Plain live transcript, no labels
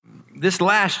This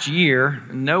last year,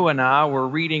 Noah and I were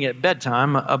reading at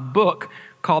bedtime a book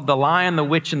called The Lion, the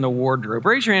Witch, and the Wardrobe.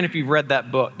 Raise your hand if you've read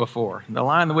that book before. The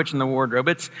Lion, the Witch, and the Wardrobe.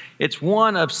 It's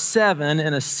one of 7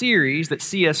 in a series that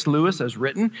C.S. Lewis has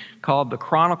written called The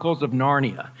Chronicles of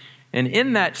Narnia. And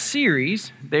in that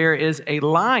series, there is a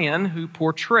lion who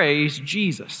portrays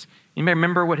Jesus. You may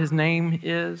remember what his name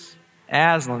is?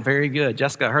 Aslan. Very good.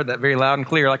 Jessica heard that very loud and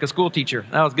clear like a school teacher.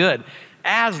 That was good.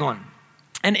 Aslan.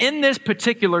 And in this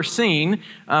particular scene,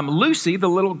 Lucy, the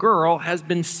little girl, has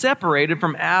been separated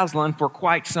from Aslan for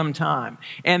quite some time.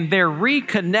 And they're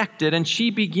reconnected, and she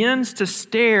begins to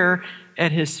stare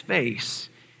at his face.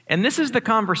 And this is the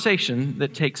conversation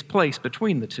that takes place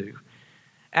between the two.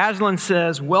 Aslan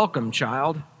says, "Welcome,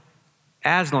 child."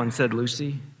 "Aslan," said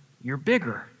Lucy, "you're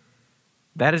bigger."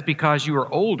 "That is because you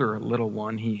are older, little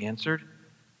one," he answered.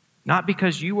 "Not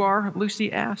because you are?"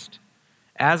 Lucy asked.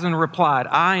 Aslan replied,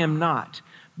 "I am not.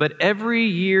 But every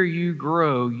year you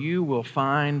grow, you will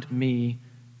find me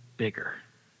bigger."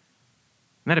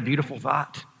 Isn't that a beautiful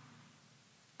thought?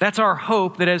 That's our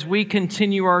hope, that as we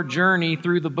continue our journey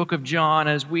through the book of John,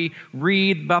 as we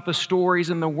read about the stories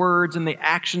and the words and the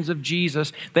actions of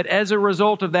Jesus, that as a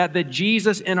result of that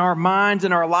Jesus in our minds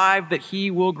and our life, that he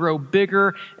will grow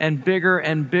bigger and bigger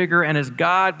and bigger. And as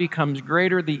God becomes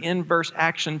greater, the inverse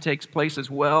action takes place as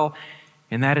well.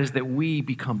 And that is that we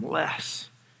become less.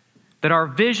 That our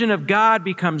vision of God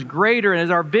becomes greater. And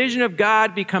as our vision of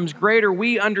God becomes greater,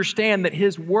 we understand that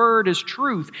his word is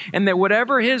truth. And that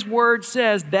whatever his word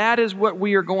says, that is what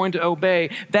we are going to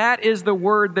obey. That is the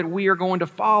word that we are going to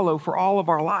follow for all of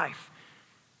our life.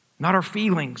 Not our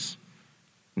feelings.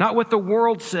 Not what the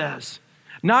world says.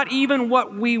 Not even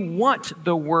what we want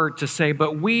the word to say,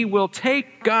 but we will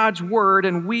take God's word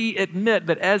and we admit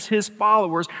that as his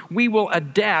followers, we will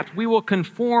adapt. We will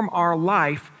conform our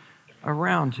life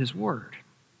around his word.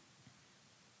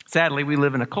 Sadly, we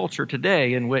live in a culture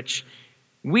today in which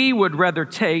we would rather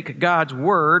take God's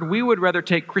word, we would rather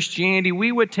take Christianity,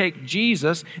 we would take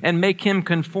Jesus and make him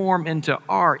conform into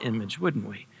our image, wouldn't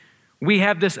we? We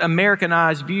have this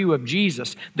Americanized view of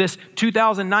Jesus, this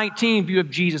 2019 view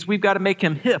of Jesus. We've got to make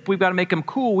him hip, we've got to make him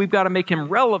cool, we've got to make him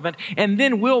relevant, and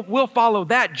then we'll follow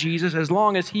that Jesus as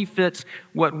long as he fits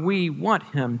what we want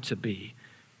him to be.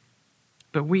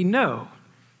 But we know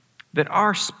that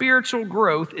our spiritual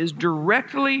growth is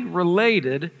directly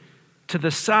related to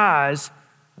the size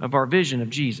of our vision of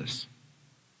Jesus.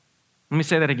 Let me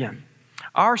say that again.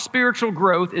 Our spiritual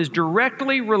growth is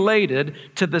directly related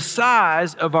to the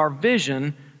size of our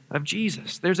vision of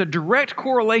Jesus. There's a direct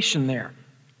correlation there.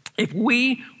 If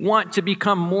we want to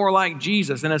become more like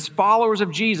Jesus, and as followers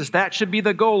of Jesus, that should be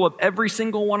the goal of every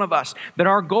single one of us, that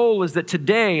our goal is that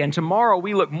today and tomorrow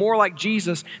we look more like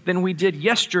Jesus than we did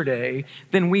yesterday,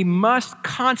 then we must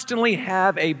constantly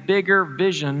have a bigger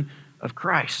vision of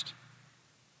Christ.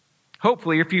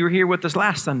 Hopefully, if you were here with us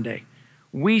last Sunday,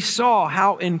 we saw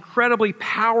how incredibly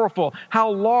powerful, how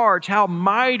large, how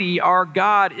mighty our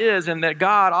God is, and that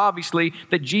God, obviously,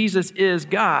 that Jesus is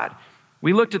God.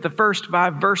 We looked at the first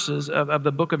 5 verses of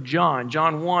the book of John,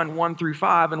 John 1 through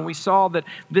 5, and we saw that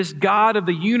this God of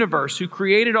the universe who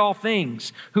created all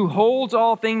things, who holds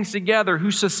all things together, who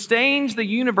sustains the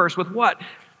universe with what?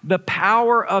 The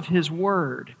power of his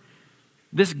word.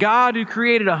 This God who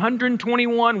created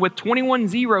 121 with 21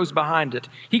 zeros behind it.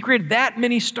 He created that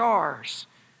many stars.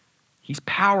 He's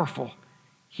powerful.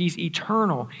 He's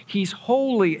eternal. He's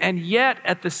holy. And yet,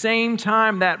 at the same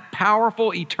time, that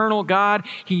powerful, eternal God,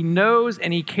 he knows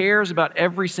and he cares about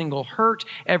every single hurt,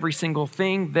 every single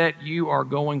thing that you are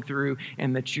going through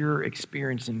and that you're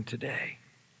experiencing today.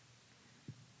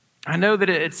 I know that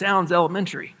it sounds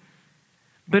elementary,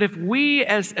 but if we,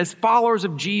 as followers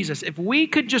of Jesus, if we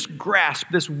could just grasp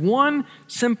this one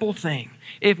simple thing,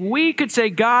 if we could say,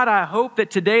 God, I hope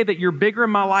that today that you're bigger in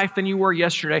my life than you were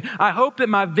yesterday. I hope that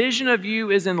my vision of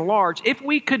you is enlarged. If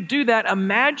we could do that,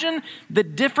 imagine the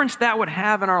difference that would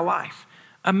have in our life.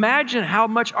 Imagine how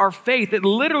much our faith, it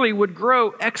literally would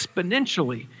grow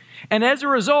exponentially. And as a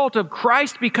result of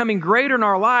Christ becoming greater in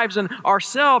our lives and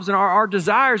ourselves and our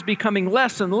desires becoming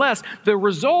less and less, the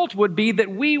result would be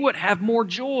that we would have more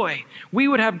joy. We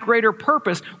would have greater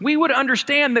purpose. We would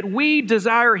understand that we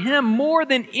desire him more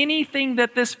than anything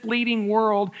that this fleeting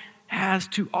world has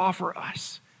to offer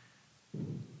us.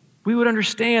 We would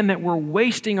understand that we're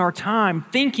wasting our time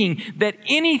thinking that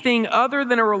anything other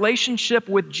than a relationship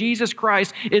with Jesus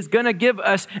Christ is going to give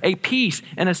us a peace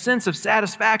and a sense of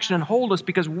satisfaction and hold us,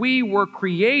 because we were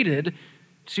created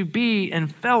to be in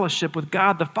fellowship with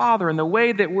God the Father. And the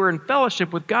way that we're in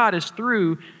fellowship with God is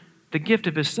through the gift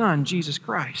of his Son, Jesus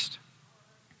Christ.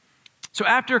 So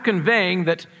after conveying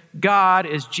that God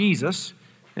is Jesus,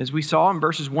 as we saw in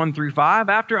verses 1 through 5,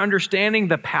 after understanding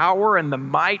the power and the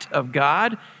might of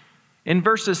God, in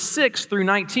verses 6 through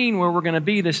 19, where we're going to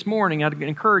be this morning, I'd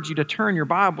encourage you to turn your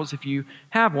Bibles if you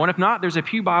have one. If not, there's a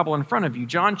pew Bible in front of you.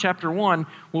 John chapter 1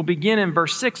 will begin in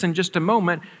verse 6 in just a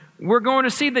moment. We're going to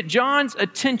see that John's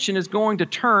attention is going to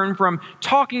turn from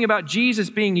talking about Jesus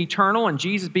being eternal and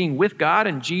Jesus being with God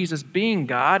and Jesus being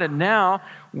God, and now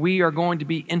we are going to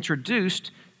be introduced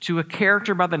to a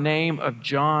character by the name of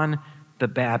John the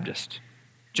Baptist.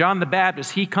 John the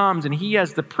Baptist, he comes and he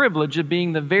has the privilege of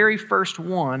being the very first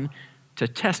one to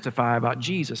testify about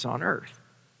Jesus on earth.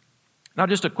 Now,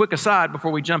 just a quick aside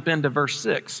before we jump into verse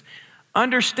 6.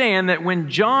 Understand that when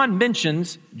John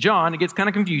mentions John, it gets kind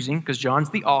of confusing because John's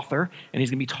the author and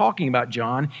he's going to be talking about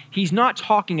John. He's not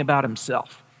talking about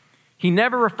himself. He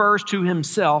never refers to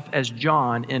himself as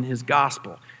John in his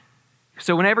gospel.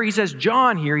 So whenever he says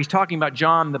John here, he's talking about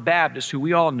John the Baptist, who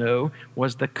we all know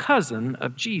was the cousin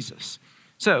of Jesus.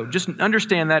 So just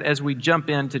understand that as we jump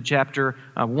into chapter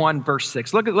 1, verse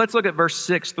 6. Let's look at verse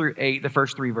 6 through 8, the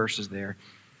first three verses there.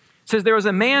 It says, "There was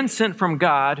a man sent from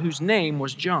God whose name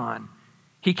was John.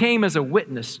 He came as a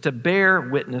witness to bear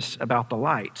witness about the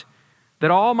light,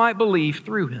 that all might believe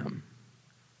through him.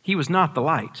 He was not the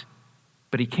light,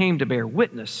 but he came to bear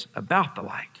witness about the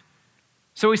light."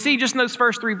 So we see just in those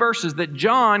first three verses that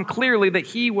John clearly that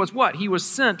he was what? He was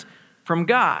sent from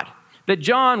God, that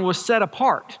John was set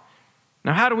apart.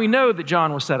 Now, how do we know that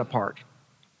John was set apart?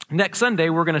 Next Sunday,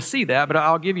 we're going to see that, but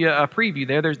I'll give you a preview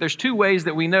there. There's two ways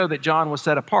that we know that John was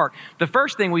set apart. The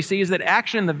first thing we see is that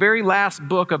actually in the very last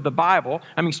book of the Bible,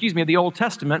 of the Old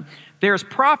Testament, there's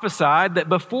prophesied that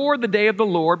before the day of the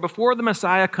Lord, before the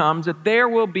Messiah comes, that there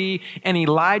will be an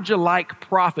Elijah-like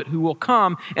prophet who will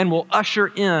come and will usher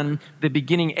in the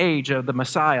beginning age of the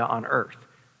Messiah on earth.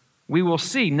 We will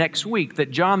see next week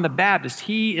that John the Baptist,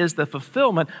 he is the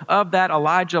fulfillment of that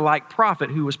Elijah-like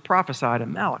prophet who was prophesied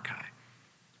in Malachi.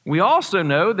 We also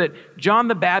know that John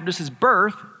the Baptist's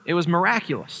birth, it was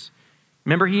miraculous.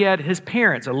 Remember, he had his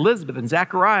parents, Elizabeth and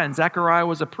Zechariah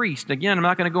was a priest. Again, I'm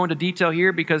not going to go into detail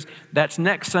here because that's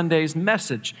next Sunday's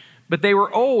message. But they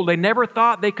were old. They never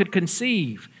thought they could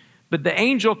conceive. But the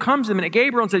angel comes to them and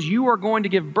Gabriel and says, "You are going to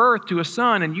give birth to a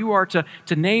son and you are to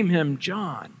name him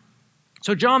John."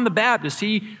 So John the Baptist,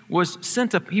 he was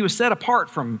set apart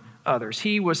from others.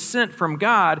 He was sent from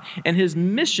God, and his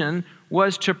mission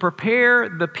was to prepare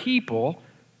the people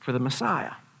for the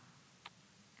Messiah.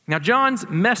 Now, John's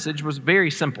message was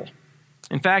very simple.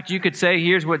 In fact, you could say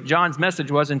here's what John's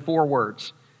message was in 4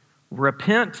 words.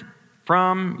 Repent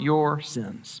from your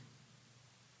sins.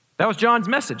 That was John's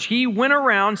message. He went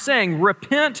around saying,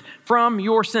 repent from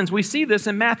your sins. We see this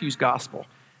in Matthew's gospel.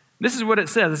 This is what it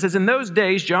says. It says, "In those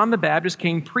days, John the Baptist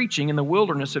came preaching in the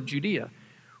wilderness of Judea.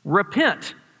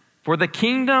 Repent, for the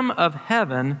kingdom of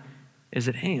heaven is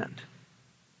at hand."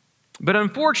 But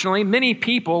unfortunately, many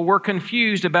people were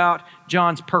confused about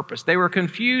John's purpose. They were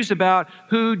confused about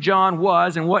who John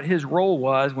was and what his role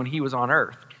was when he was on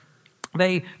earth.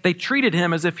 They treated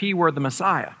him as if he were the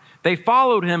Messiah. They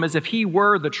followed him as if he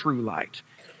were the true light.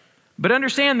 But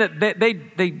understand that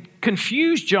they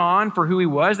confused John for who he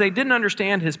was. They didn't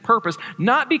understand his purpose,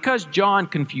 not because John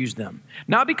confused them,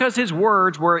 not because his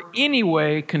words were any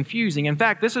way confusing. In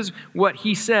fact, this is what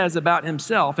he says about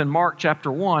himself in Mark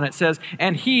chapter 1. It says,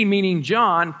 "And he," meaning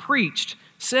John, "preached,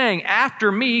 saying,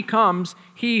 'After me comes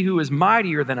he who is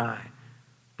mightier than I,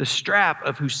 the strap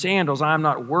of whose sandals I am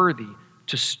not worthy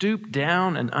to stoop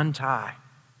down and untie.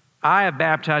 I have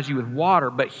baptized you with water,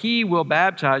 but he will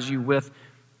baptize you with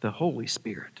the Holy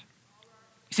Spirit.'"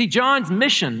 You see, John's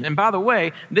mission, and by the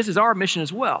way, this is our mission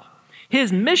as well.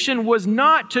 His mission was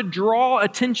not to draw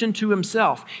attention to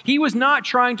himself. He was not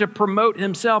trying to promote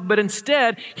himself, but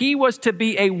instead, he was to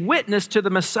be a witness to the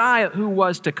Messiah who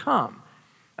was to come.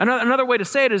 Another way to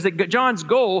say it is that John's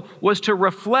goal was to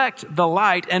reflect the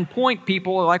light and point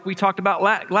people, like we talked about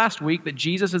last week, that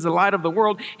Jesus is the light of the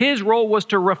world. His role was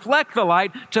to reflect the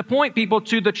light, to point people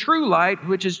to the true light,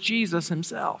 which is Jesus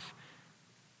himself.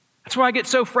 That's why I get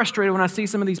so frustrated when I see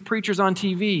some of these preachers on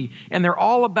TV and they're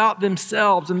all about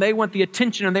themselves and they want the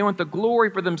attention and they want the glory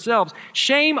for themselves.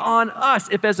 Shame on us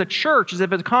if as a church, as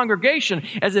if as a congregation,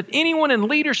 as if anyone in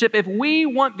leadership, if we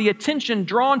want the attention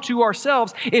drawn to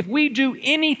ourselves, if we do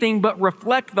anything but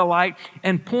reflect the light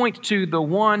and point to the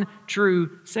one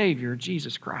true Savior,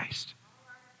 Jesus Christ.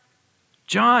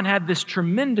 John had this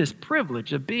tremendous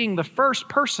privilege of being the first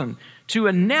person to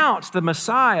announce the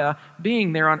Messiah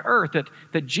being there on earth,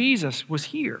 that Jesus was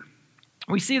here.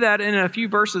 We see that in a few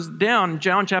verses down in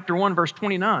John chapter 1, verse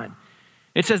 29.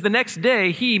 It says, "The next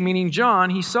day, he," meaning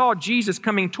John, "he saw Jesus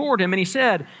coming toward him, and he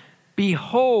said,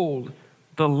 'Behold,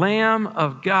 the the Lamb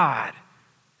of God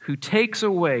who takes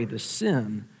away the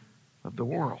sin of the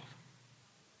world.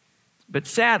 But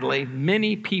sadly,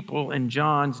 many people in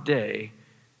John's day,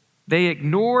 they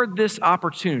ignored this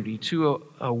opportunity to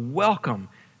welcome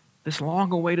this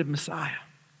long-awaited Messiah.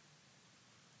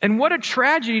 And what a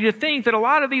tragedy to think that a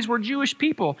lot of these were Jewish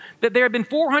people, that there had been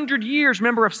 400 years,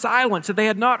 remember, of silence, that they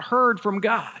had not heard from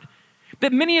God.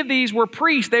 That many of these were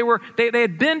priests. They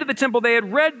had been to the temple. They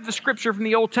had read the scripture from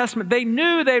the Old Testament. They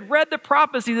knew, they had read the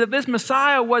prophecy that this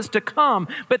Messiah was to come.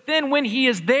 But then when he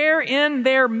is there in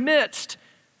their midst,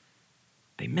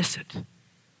 they miss it.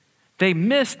 They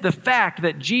miss the fact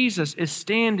that Jesus is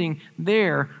standing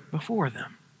there before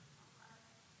them.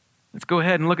 Let's go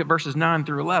ahead and look at verses 9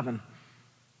 through 11.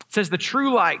 It says, the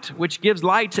true light, which gives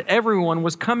light to everyone,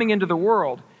 was coming into the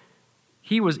world.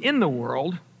 He was in the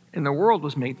world, and the world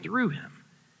was made through him.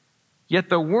 Yet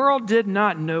the world did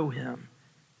not know him.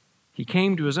 He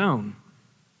came to his own,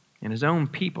 and his own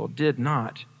people did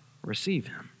not receive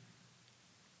him.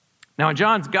 Now in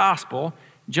John's gospel,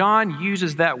 John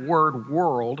uses that word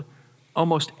world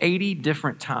almost 80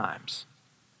 different times.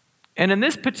 And in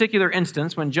this particular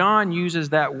instance, when John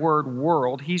uses that word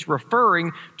world, he's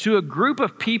referring to a group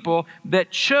of people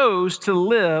that chose to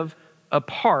live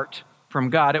apart from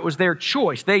God. It was their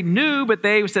choice. They knew, but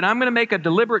they said, I'm going to make a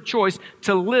deliberate choice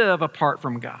to live apart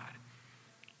from God.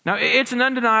 Now, it's an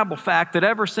undeniable fact that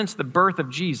ever since the birth of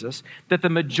Jesus, that the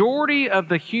majority of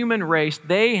the human race,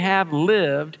 they have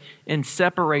lived in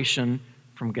separation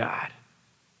from God.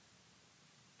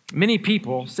 Many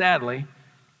people, sadly,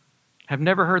 have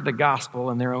never heard the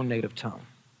gospel in their own native tongue.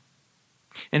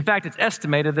 In fact, it's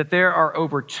estimated that there are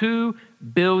over 2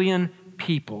 billion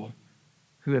people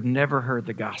who have never heard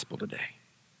the gospel today.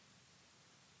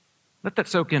 Let that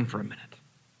soak in for a minute.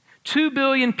 2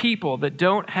 billion people that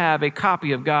don't have a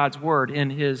copy of God's word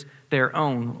in their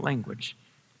own language.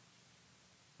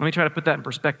 Let me try to put that in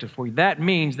perspective for you. That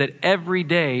means that every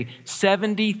day,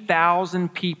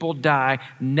 70,000 people die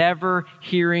never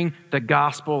hearing the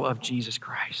gospel of Jesus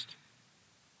Christ.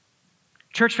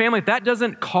 Church family, if that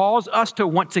doesn't cause us to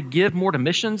want to give more to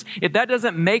missions, if that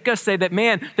doesn't make us say that,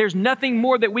 man, there's nothing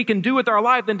more that we can do with our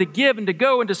life than to give and to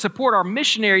go and to support our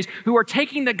missionaries who are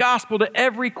taking the gospel to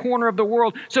every corner of the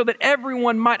world so that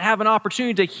everyone might have an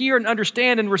opportunity to hear and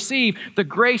understand and receive the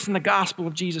grace and the gospel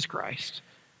of Jesus Christ.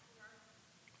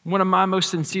 One of my most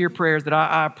sincere prayers that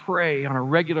I pray on a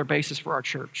regular basis for our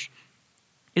church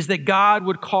is that God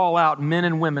would call out men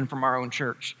and women from our own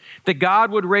church, that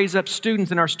God would raise up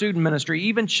students in our student ministry,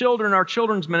 even children in our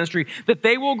children's ministry, that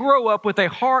they will grow up with a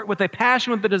heart, with a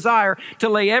passion, with a desire to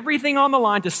lay everything on the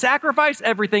line, to sacrifice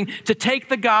everything, to take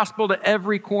the gospel to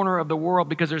every corner of the world,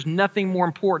 because there's nothing more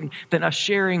important than us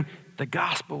sharing the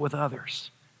gospel with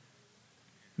others.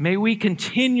 May we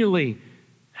continually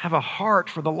have a heart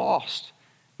for the lost.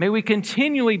 May we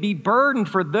continually be burdened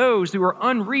for those who are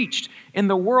unreached in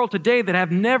the world today that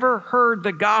have never heard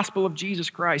the gospel of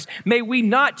Jesus Christ. May we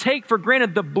not take for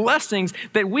granted the blessings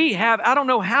that we have. I don't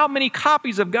know how many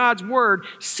copies of God's word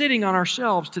sitting on our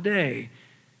shelves today.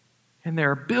 And there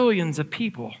are billions of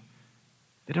people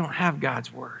that don't have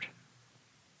God's word.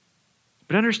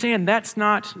 But understand, that's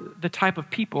not the type of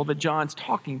people that John's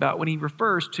talking about when he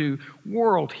refers to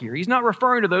world here. He's not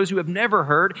referring to those who have never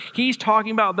heard. He's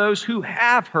talking about those who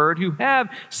have heard, who have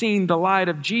seen the light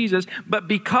of Jesus, but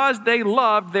because they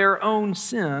loved their own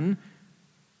sin,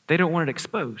 they don't want it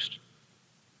exposed.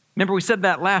 Remember, we said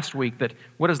that last week, that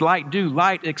what does light do?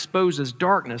 Light exposes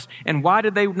darkness. And why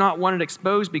did they not want it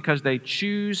exposed? Because they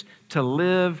choose to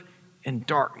live in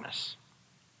darkness.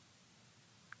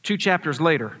 2 chapters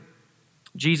later,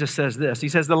 Jesus says this. He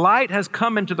says, the light has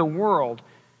come into the world,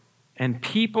 and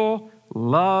people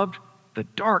loved the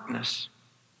darkness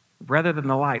rather than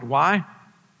the light. Why?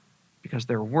 Because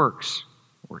their works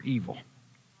were evil.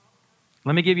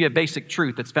 Let me give you a basic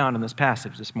truth that's found in this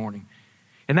passage this morning.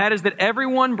 And that is that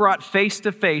everyone brought face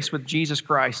to face with Jesus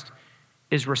Christ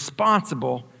is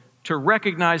responsible to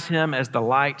recognize him as the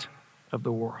light of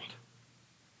the world.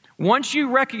 Once you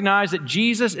recognize that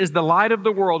Jesus is the light of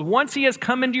the world, once he has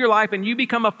come into your life and you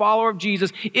become a follower of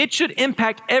Jesus, it should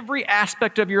impact every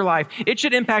aspect of your life. It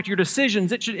should impact your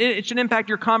decisions. It should impact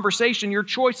your conversation, your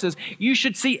choices. You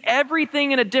should see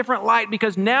everything in a different light,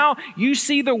 because now you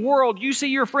see the world, you see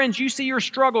your friends, you see your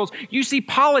struggles, you see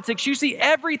politics, you see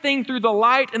everything through the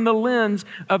light and the lens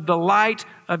of the light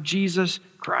of Jesus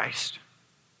Christ.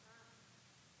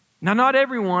 Now, not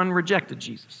everyone rejected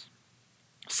Jesus.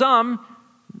 Some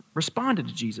responded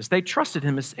to Jesus. They trusted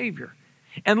him as Savior.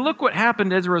 And look what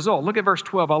happened as a result. Look at verse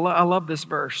 12. I love this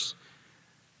verse.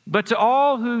 But to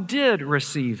all who did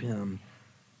receive him,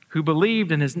 who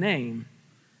believed in his name,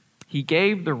 He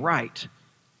gave the right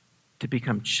to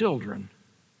become children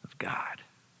of God.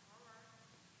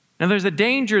 Now, there's a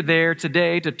danger there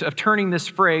today of turning this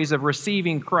phrase of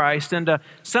receiving Christ into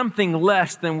something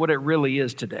less than what it really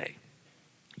is today.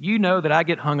 You know that I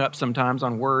get hung up sometimes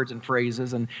on words and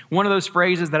phrases, and one of those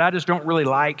phrases that I just don't really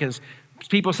like is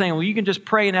people saying, well, you can just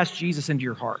pray and ask Jesus into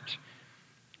your heart.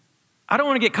 I don't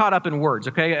want to get caught up in words,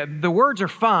 okay? The words are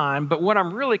fine, but what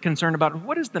I'm really concerned about is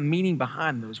what is the meaning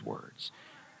behind those words?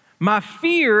 My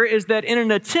fear is that in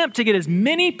an attempt to get as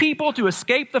many people to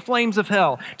escape the flames of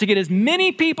hell, to get as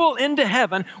many people into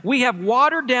heaven, we have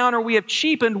watered down or we have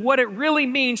cheapened what it really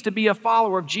means to be a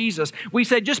follower of Jesus. We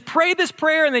say, just pray this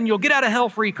prayer and then you'll get out of hell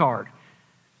free card.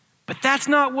 But that's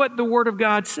not what the Word of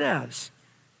God says.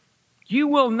 You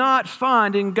will not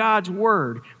find in God's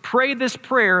Word, pray this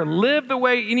prayer, live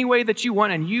any way that you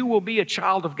want, and you will be a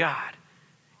child of God.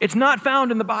 It's not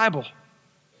found in the Bible.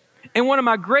 And one of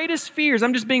my greatest fears,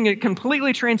 I'm just being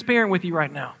completely transparent with you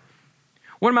right now.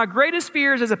 One of my greatest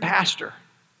fears as a pastor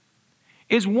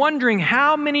is wondering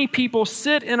how many people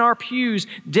sit in our pews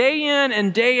day in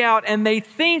and day out and they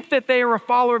think that they are a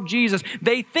follower of Jesus.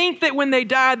 They think that when they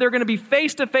die, they're going to be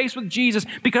face to face with Jesus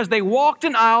because they walked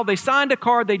an aisle, they signed a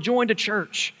card, they joined a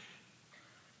church.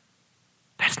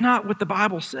 That's not what the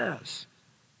Bible says.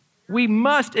 We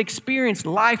must experience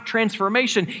life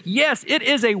transformation. Yes, it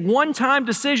is a one-time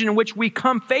decision in which we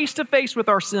come face to face with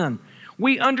our sin.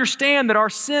 We understand that our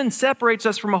sin separates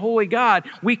us from a holy God.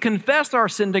 We confess our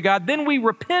sin to God, then we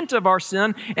repent of our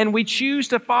sin, and we choose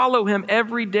to follow Him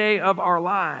every day of our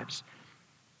lives.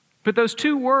 But those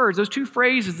two words, those two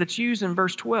phrases that's used in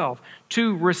verse 12,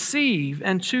 to receive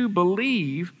and to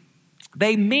believe,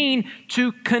 they mean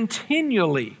to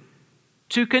continually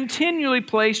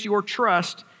place your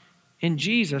trust in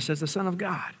Jesus as the Son of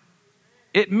God.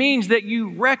 It means that you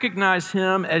recognize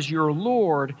Him as your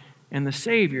Lord and the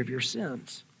Savior of your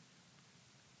sins.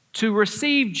 To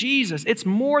receive Jesus, it's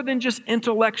more than just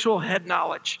intellectual head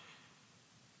knowledge.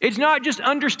 It's not just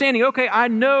understanding, okay, I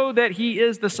know that He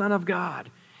is the Son of God.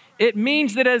 It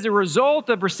means that as a result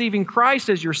of receiving Christ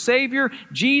as your Savior,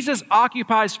 Jesus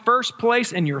occupies first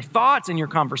place in your thoughts, in your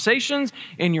conversations,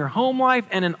 in your home life,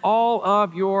 and in all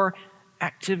of your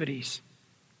activities.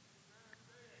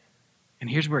 And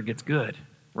here's where it gets good.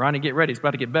 Ronnie, get ready. It's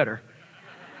about to get better.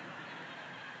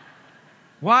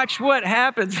 Watch what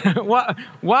happens.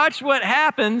 Watch what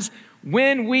happens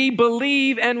when we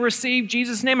believe and receive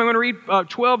Jesus' name. I'm going to read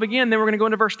 12 again, then we're going to go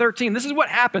into verse 13. This is what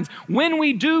happens. When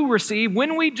we do receive,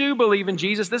 when we do believe in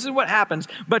Jesus, this is what happens.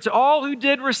 But to all who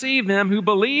did receive Him, who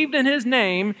believed in His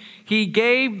name, He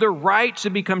gave the right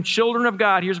to become children of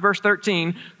God. Here's verse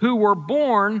 13. Who were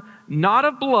born not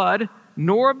of blood,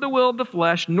 nor of the will of the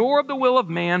flesh, nor of the will of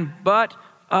man, but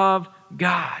of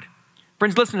God.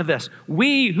 Friends, listen to this.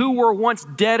 We who were once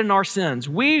dead in our sins,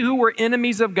 we who were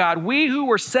enemies of God, we who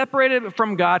were separated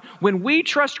from God, when we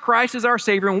trust Christ as our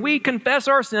Savior and we confess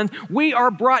our sins, we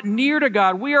are brought near to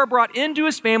God. We are brought into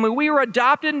His family. We are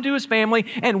adopted into His family,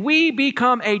 and we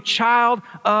become a child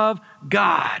of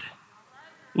God.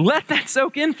 Let that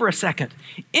soak in for a second.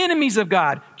 Enemies of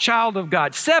God, child of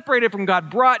God, separated from God,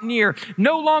 brought near,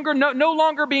 no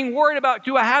longer being worried about,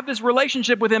 do I have this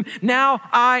relationship with Him? Now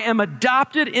I am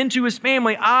adopted into His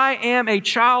family. I am a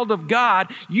child of God.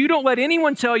 You don't let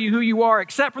anyone tell you who you are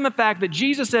except from the fact that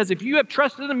Jesus says, if you have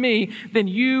trusted in me, then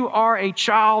you are a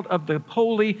child of the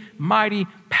holy, mighty,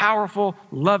 powerful,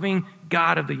 loving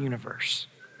God of the universe.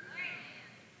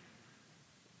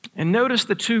 And notice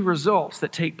the two results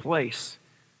that take place.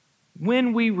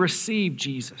 When we receive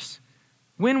Jesus,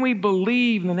 when we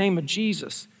believe in the name of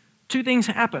Jesus, two things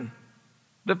happen.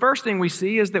 The first thing we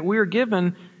see is that we're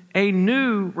given a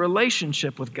new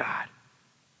relationship with God.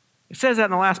 It says that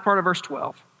in the last part of verse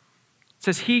 12. It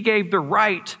says, He gave the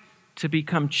right to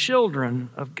become children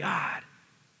of God.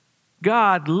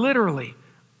 God literally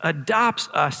adopts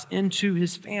us into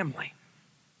His family.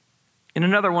 In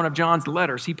another one of John's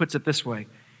letters, he puts it this way.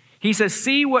 He says,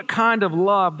 see what kind of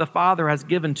love the Father has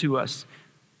given to us.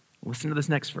 Listen to this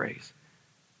next phrase.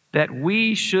 That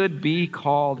we should be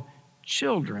called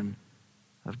children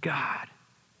of God.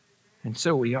 And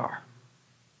so we are.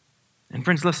 And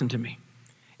friends, listen to me.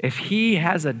 If He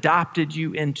has adopted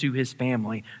you into His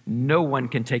family, no one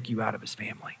can take you out of His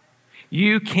family.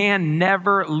 You can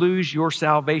never lose your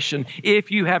salvation.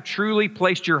 If you have truly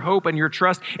placed your hope and your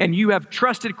trust and you have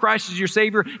trusted Christ as your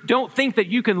Savior, don't think that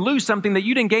you can lose something that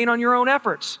you didn't gain on your own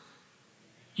efforts.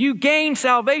 You gain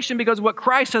salvation because of what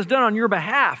Christ has done on your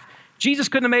behalf. Jesus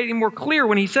couldn't have made it any more clear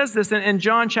when He says this in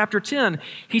John chapter 10.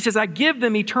 He says, I give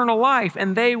them eternal life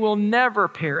and they will never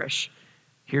perish.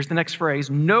 Here's the next phrase.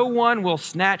 No one will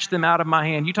snatch them out of my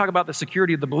hand. You talk about the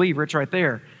security of the believer. It's right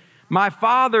there. My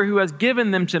Father who has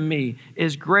given them to me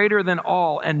is greater than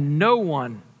all, and no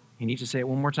one, you need to say it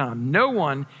one more time, no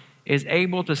one is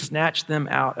able to snatch them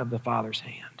out of the Father's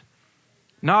hand.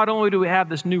 Not only do we have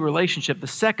this new relationship, the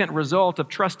second result of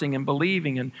trusting and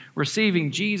believing and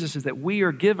receiving Jesus is that we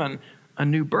are given a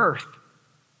new birth.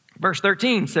 Verse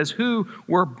 13 says, who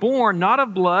were born not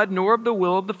of blood, nor of the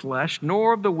will of the flesh,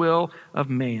 nor of the will of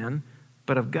man,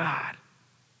 but of God.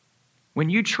 When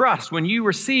you trust, when you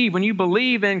receive, when you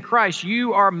believe in Christ,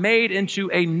 you are made into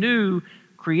a new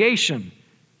creation.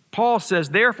 Paul says,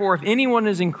 therefore, if anyone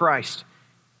is in Christ,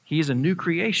 he is a new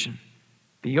creation.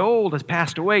 The old has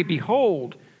passed away.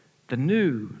 Behold, the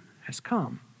new has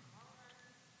come.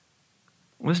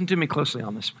 Listen to me closely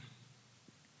on this one.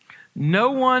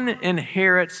 No one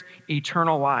inherits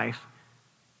eternal life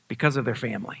because of their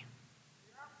family.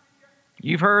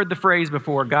 You've heard the phrase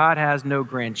before, God has no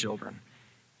grandchildren.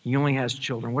 He only has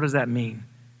children. What does that mean?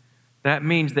 That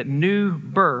means that new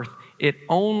birth, it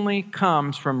only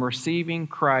comes from receiving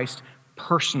Christ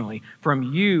personally, from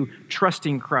you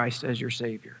trusting Christ as your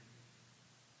Savior.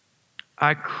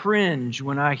 I cringe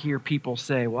when I hear people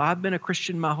say, well, I've been a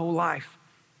Christian my whole life.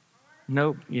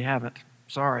 Nope, you haven't.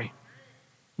 Sorry.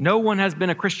 No one has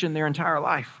been a Christian their entire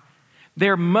life.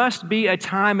 There must be a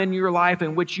time in your life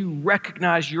in which you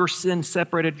recognize your sin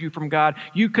separated you from God.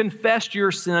 You confessed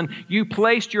your sin. You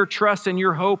placed your trust and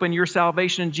your hope and your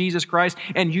salvation in Jesus Christ,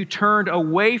 and you turned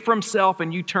away from self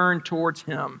and you turned towards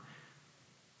Him.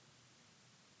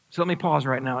 So let me pause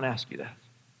right now and ask you that.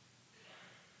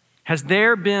 Has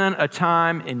there been a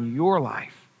time in your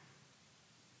life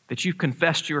that you've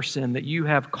confessed your sin, that you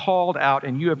have called out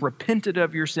and you have repented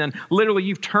of your sin? Literally,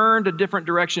 you've turned a different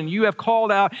direction. You have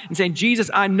called out and saying,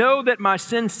 Jesus, I know that my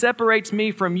sin separates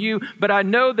me from you, but I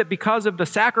know that because of the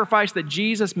sacrifice that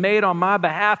Jesus made on my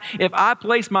behalf, if I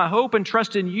place my hope and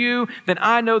trust in you, then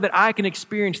I know that I can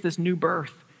experience this new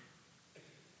birth.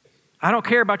 I don't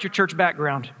care about your church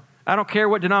background. I don't care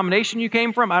what denomination you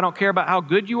came from. I don't care about how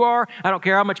good you are. I don't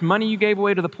care how much money you gave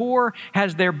away to the poor.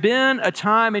 Has there been a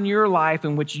time in your life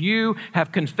in which you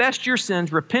have confessed your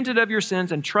sins, repented of your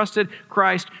sins, and trusted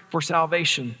Christ for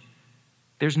salvation?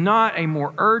 There's not a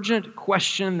more urgent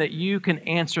question that you can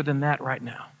answer than that right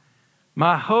now.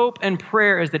 My hope and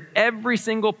prayer is that every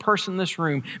single person in this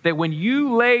room, that when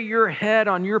you lay your head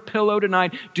on your pillow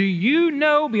tonight, do you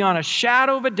know beyond a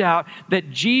shadow of a doubt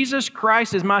that Jesus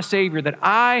Christ is my Savior, that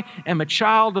I am a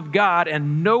child of God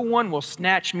and no one will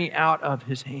snatch me out of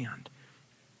His hand?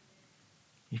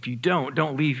 If you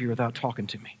don't leave here without talking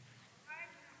to me.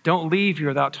 Don't leave here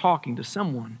without talking to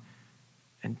someone.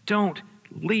 And don't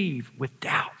leave with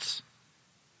doubts.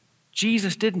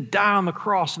 Jesus didn't die on the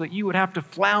cross so that you would have to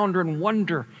flounder and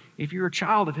wonder if you're a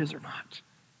child of His or not.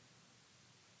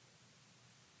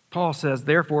 Paul says,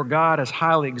 therefore God has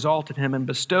highly exalted Him and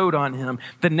bestowed on Him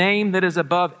the name that is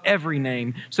above every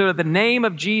name, so that the name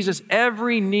of Jesus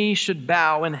every knee should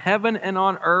bow in heaven and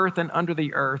on earth and under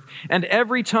the earth, and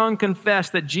every tongue confess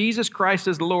that Jesus Christ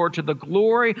is Lord, to the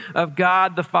glory of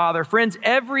God the Father. Friends,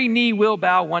 every knee will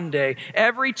bow one day.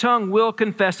 Every tongue will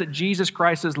confess that Jesus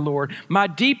Christ is Lord. My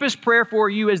deepest prayer for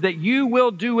you is that you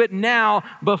will do it now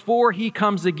before He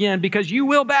comes again, because you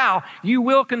will bow, you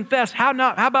will confess. How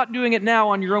about doing it now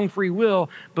on your own free will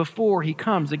before He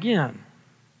comes again?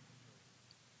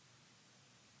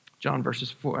 Chapter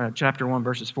 1,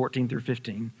 verses 14 through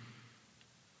 15.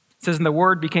 It says, and the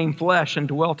Word became flesh and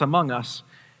dwelt among us,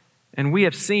 and we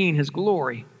have seen His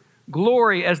glory.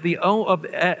 Glory as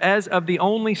of the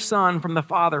only Son from the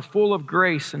Father, full of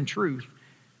grace and truth.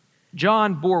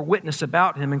 John bore witness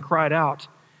about Him and cried out,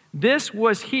 this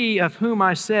was He of whom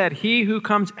I said, He who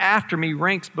comes after me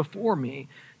ranks before me,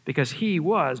 because He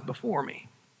was before me.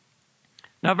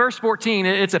 Now, verse 14,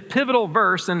 it's a pivotal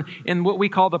verse in what we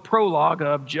call the prologue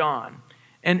of John.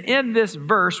 And in this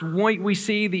verse, we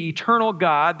see the eternal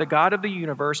God, the God of the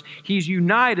universe. He's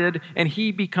united and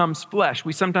He becomes flesh.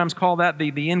 We sometimes call that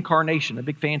the incarnation, a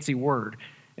big fancy word.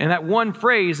 And that one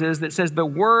phrase is that says, the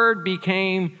Word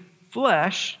became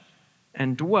flesh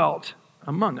and dwelt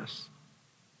among us.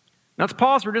 Now, let's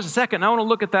pause for just a second. I want to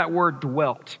look at that word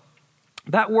dwelt.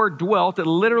 That word dwelt, it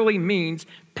literally means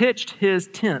pitched His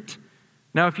tent.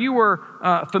 Now, if you were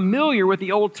familiar with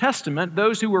the Old Testament,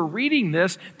 those who were reading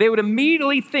this, they would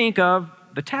immediately think of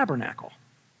the tabernacle.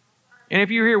 And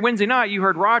if you were here Wednesday night, you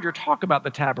heard Roger talk about the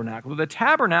tabernacle. The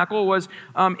tabernacle was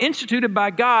instituted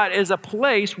by God as a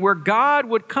place where God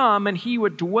would come and He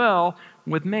would dwell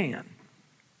with man.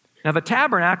 Now, the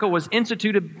tabernacle was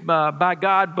instituted by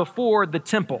God before the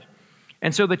temple.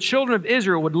 And so the children of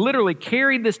Israel would literally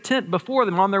carry this tent before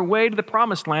them on their way to the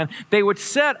promised land. They would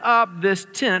set up this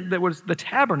tent that was the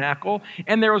tabernacle,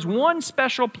 and there was one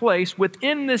special place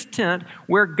within this tent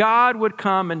where God would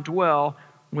come and dwell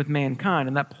with mankind.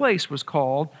 And that place was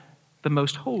called the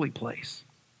most holy place.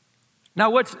 Now,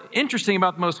 what's interesting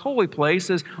about the most holy place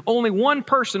is only one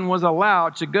person was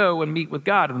allowed to go and meet with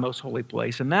God in the most holy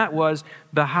place, and that was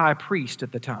the high priest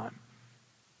at the time.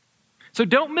 So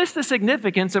don't miss the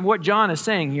significance of what John is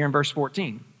saying here in verse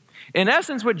 14. In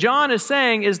essence, what John is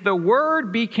saying is the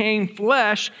Word became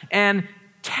flesh and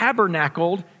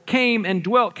tabernacled, came and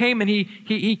dwelt, came and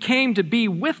he came to be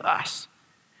with us.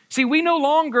 See, we no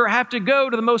longer have to go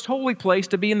to the most holy place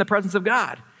to be in the presence of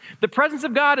God. The presence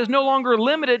of God is no longer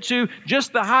limited to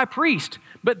just the high priest.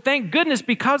 But thank goodness,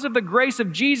 because of the grace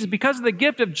of Jesus, because of the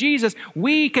gift of Jesus,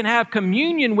 we can have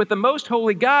communion with the most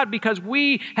holy God because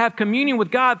we have communion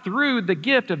with God through the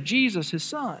gift of Jesus, his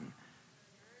Son.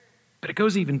 But it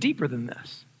goes even deeper than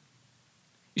this.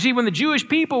 You see, when the Jewish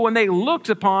people, when they looked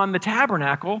upon the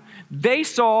tabernacle, they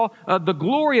saw the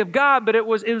glory of God, but it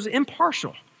was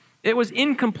impartial. It was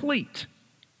incomplete.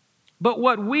 But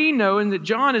what we know, and that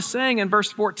John is saying in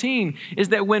verse 14, is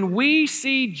that when we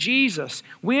see Jesus,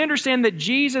 we understand that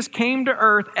Jesus came to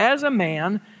earth as a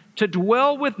man to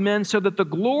dwell with men so that the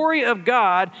glory of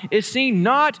God is seen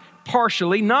not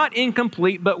partially, not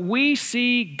incomplete, but we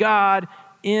see God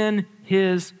in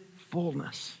his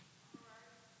fullness.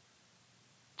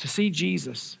 To see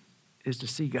Jesus is to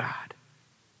see God.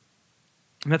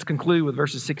 And let's conclude with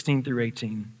verses 16 through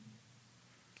 18.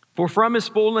 For from his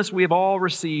fullness we have all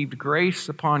received grace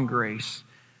upon grace.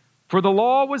 For the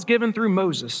law was given through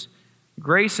Moses.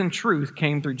 Grace and truth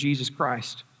came through Jesus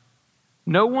Christ.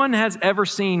 No one has ever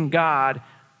seen God,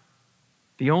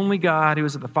 the only God who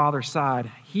is at the Father's side.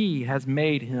 He has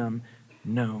made him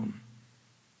known.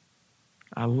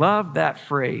 I love that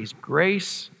phrase,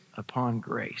 grace upon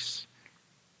grace.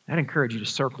 I'd encourage you to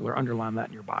circle or underline that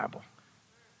in your Bible.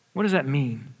 What does that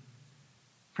mean?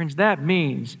 Friends, that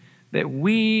means that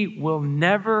we will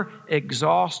never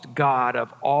exhaust God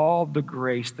of all the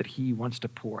grace that he wants to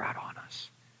pour out on us.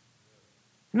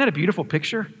 Isn't that a beautiful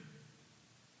picture?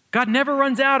 God never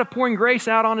runs out of pouring grace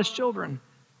out on his children.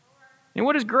 And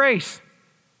what is grace?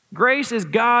 Grace is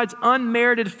God's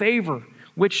unmerited favor,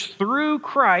 which through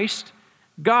Christ,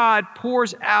 God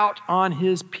pours out on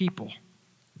his people.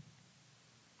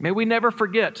 May we never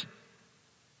forget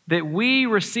that we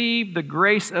receive the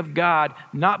grace of God,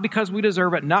 not because we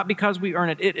deserve it, not because we earn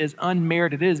it. It is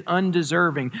unmerited, it is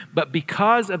undeserving, but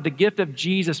because of the gift of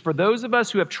Jesus. For those of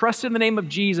us who have trusted in the name of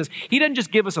Jesus, he doesn't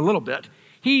just give us a little bit.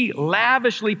 He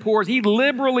lavishly pours, he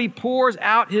liberally pours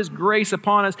out his grace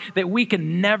upon us that we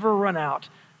can never run out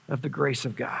of the grace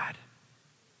of God.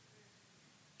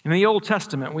 In the Old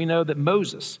Testament, we know that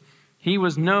Moses, he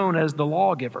was known as the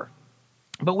lawgiver.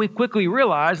 But we quickly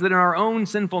realized that in our own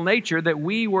sinful nature that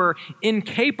we were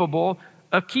incapable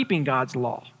of keeping God's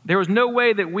law. There was no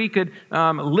way that we could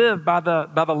live by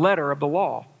the letter of the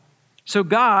law. So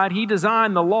God, he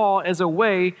designed the law as a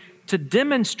way to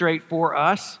demonstrate for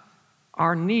us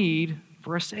our need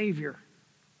for a Savior.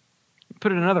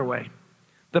 Put it another way.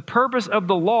 The purpose of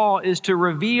the law is to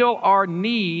reveal our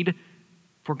need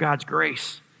for God's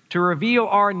grace, to reveal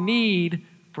our need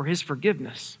for his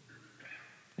forgiveness.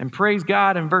 And praise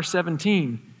God, in verse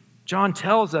 17, John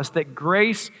tells us that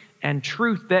grace and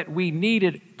truth that we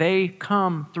needed, they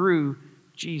come through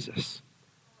Jesus.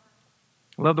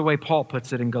 I love the way Paul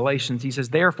puts it in Galatians. He says,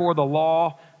 therefore the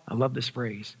law, I love this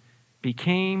phrase,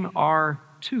 became our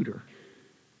tutor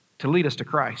to lead us to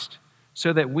Christ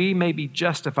so that we may be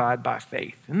justified by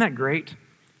faith. Isn't that great?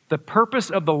 The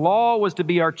purpose of the law was to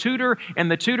be our tutor,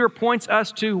 and the tutor points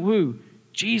us to who?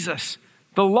 Jesus.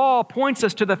 The law points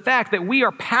us to the fact that we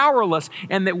are powerless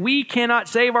and that we cannot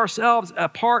save ourselves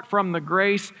apart from the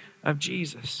grace of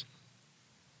Jesus.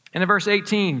 And in verse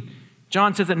 18,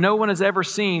 John says that no one has ever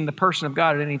seen the person of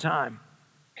God at any time.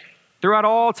 Throughout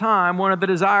all time, one of the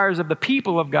desires of the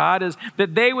people of God is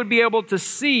that they would be able to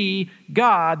see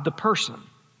God, the person.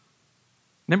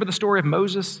 Remember the story of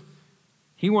Moses?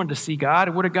 He wanted to see God.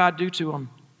 And what did God do to him?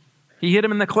 He hit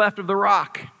him in the cleft of the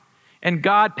rock. And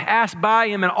God passed by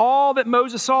him, and all that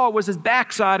Moses saw was his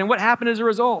backside. And what happened as a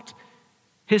result?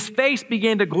 His face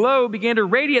began to glow, began to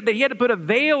radiate, that he had to put a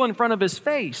veil in front of his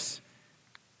face.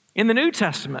 In the New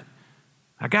Testament,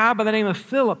 a guy by the name of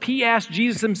Philip, he asked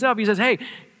Jesus himself, he says, hey,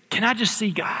 can I just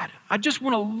see God? I just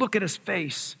want to look at his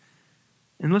face.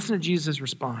 And listen to Jesus'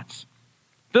 response.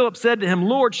 Philip said to him,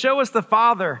 Lord, show us the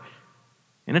Father,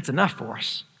 and it's enough for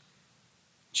us.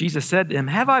 Jesus said to him,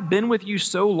 have I been with you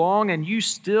so long and you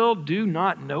still do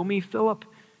not know me, Philip?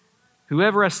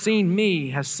 Whoever has seen me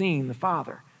has seen the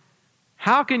Father.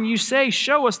 How can you say,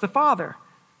 show us the Father?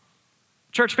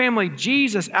 Church family,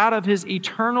 Jesus, out of his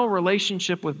eternal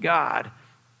relationship with God,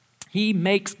 he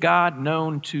makes God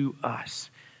known to us.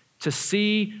 To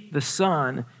see the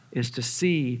Son is to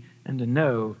see and to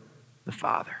know the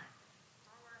Father.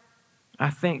 I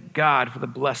thank God for the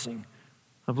blessing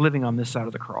of living on this side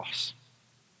of the cross.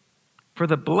 For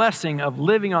the blessing of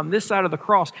living on this side of the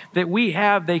cross, that we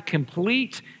have the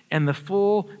complete and the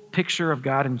full picture of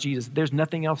God in Jesus. There's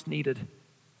nothing else needed.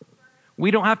 We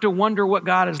don't have to wonder what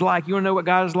God is like. You want to know what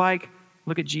God is like?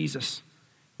 Look at Jesus.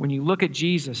 When you look at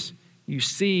Jesus, you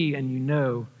see and you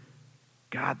know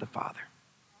God the Father.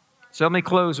 So let me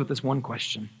close with this one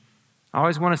question. I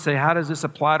always want to say, how does this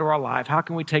apply to our life? How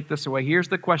can we take this away? Here's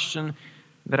the question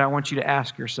that I want you to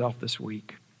ask yourself this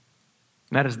week.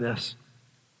 And that is this.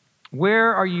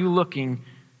 Where are you looking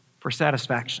for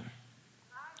satisfaction?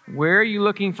 Where are you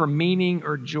looking for meaning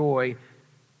or joy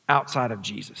outside of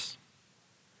Jesus?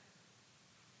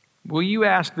 Will you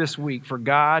ask this week for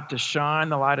God to shine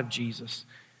the light of Jesus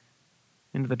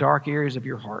into the dark areas of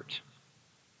your heart?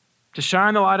 To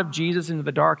shine the light of Jesus into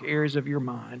the dark areas of your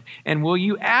mind? And will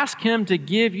you ask him to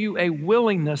give you a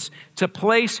willingness to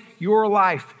place your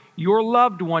life, your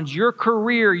loved ones, your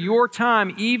career, your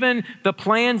time, even the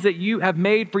plans that you have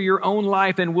made for your own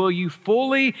life, and will you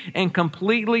fully and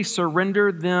completely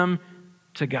surrender them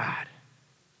to God?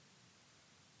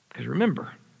 Because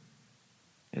remember,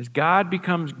 as God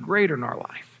becomes greater in our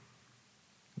life,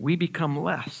 we become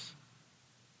less.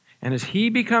 And as he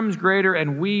becomes greater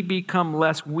and we become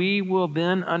less, we will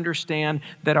then understand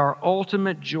that our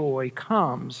ultimate joy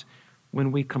comes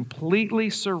when we completely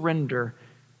surrender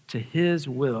to his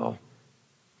will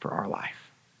for our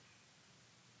life.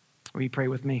 Will you pray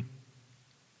with me?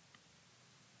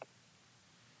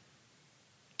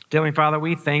 Dear Heavenly Father,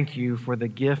 we thank you for the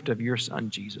gift of your Son,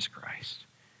 Jesus Christ.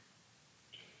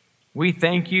 We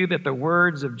thank you that the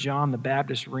words of John the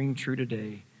Baptist ring true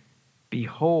today.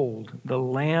 Behold, the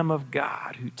Lamb of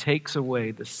God who takes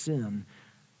away the sin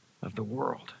of the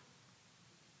world.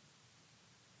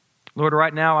 Lord,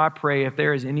 right now I pray if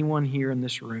there is anyone here in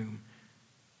this room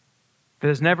that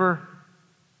has never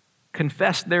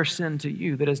confessed their sin to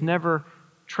you, that has never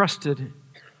trusted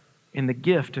in the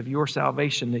gift of your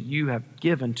salvation that you have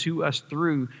given to us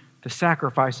through the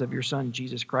sacrifice of your Son,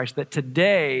 Jesus Christ, that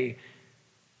today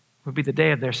would be the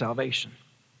day of their salvation.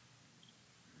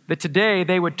 That today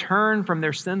they would turn from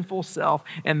their sinful self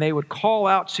and they would call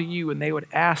out to you and they would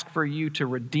ask for you to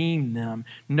redeem them,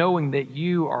 knowing that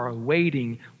you are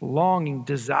waiting, longing,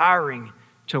 desiring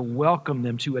to welcome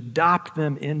them, to adopt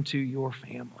them into your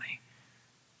family.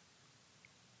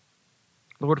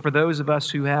 Lord, for those of us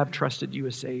who have trusted you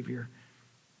as Savior,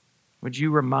 would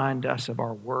you remind us of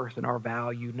our worth and our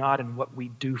value, not in what we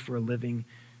do for a living,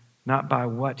 not by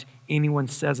what anyone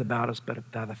says about us,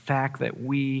 but by the fact that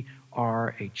we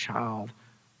are a child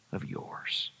of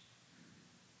yours.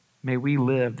 May we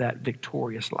live that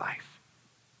victorious life,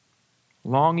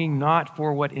 longing not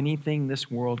for what anything this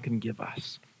world can give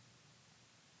us,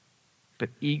 but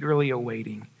eagerly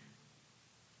awaiting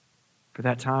for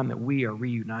that time that we are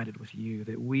reunited with you,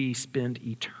 that we spend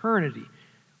eternity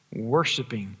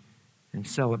worshiping and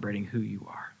celebrating who you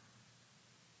are.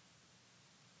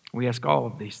 We ask all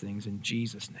of these things in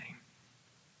Jesus' name.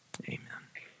 Amen.